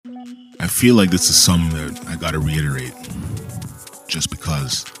I feel like this is something that I gotta reiterate, just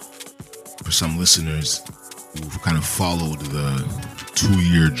because for some listeners who've kind of followed the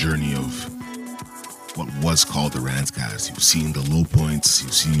 2-year journey of what was called the Rantscast, you've seen the low points,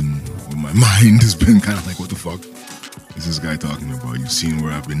 you've seen where my mind has been kind of like, what the fuck is this guy talking about? You've seen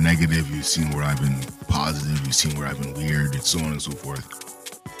where I've been negative, you've seen where I've been positive, you've seen where I've been weird, and so on and so forth.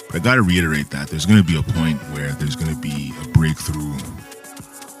 But I gotta reiterate that there's gonna be a point where there's gonna be a breakthrough,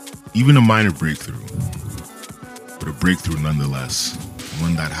 even a minor breakthrough, but a breakthrough nonetheless.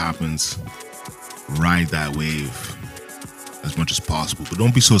 When that happens, ride that wave as much as possible, but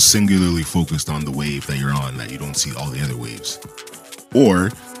don't be so singularly focused on the wave that you're on that you don't see all the other waves.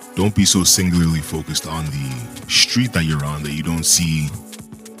 Or don't be so singularly focused on the street that you're on that you don't see,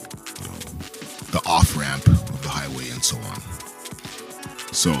 the off-ramp of the highway and so on.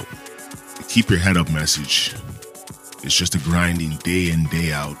 So, the keep your head up message is just a grinding day in,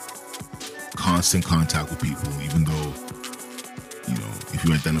 day out, constant contact with people, even though, if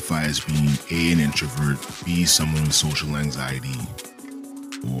you identify as being A, an introvert, B, someone with social anxiety,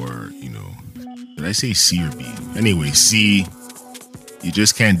 or, did I say C or B? Anyway, C, you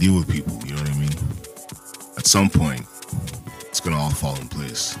just can't deal with people, you know what I mean? At some point, it's gonna all fall in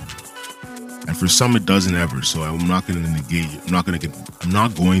place. And for some, it doesn't ever, so I'm not going to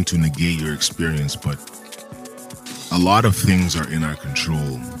negate your experience, but a lot of things are in our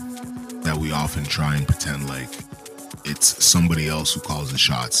control that we often try and pretend like it's somebody else who calls the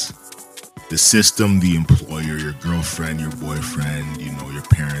shots. The system, the employer, your girlfriend, your boyfriend, your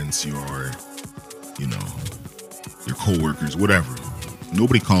parents, your co-workers, whatever.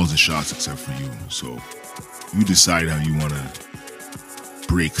 Nobody calls the shots except for you. So you decide how you want to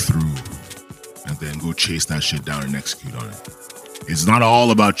break through and then go chase that shit down and execute on it. It's not all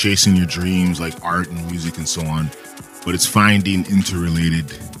about chasing your dreams like art and music and so on, but it's finding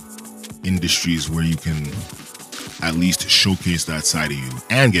interrelated industries where you can at least showcase that side of you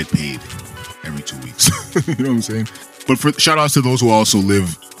and get paid every 2 weeks. You know what I'm saying? But shout outs to those who also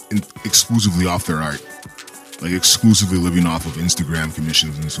live exclusively off their art, like exclusively living off of Instagram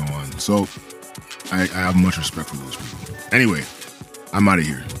commissions and so on. So I have much respect for those people. Anyway, I'm out of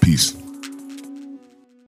here. Peace.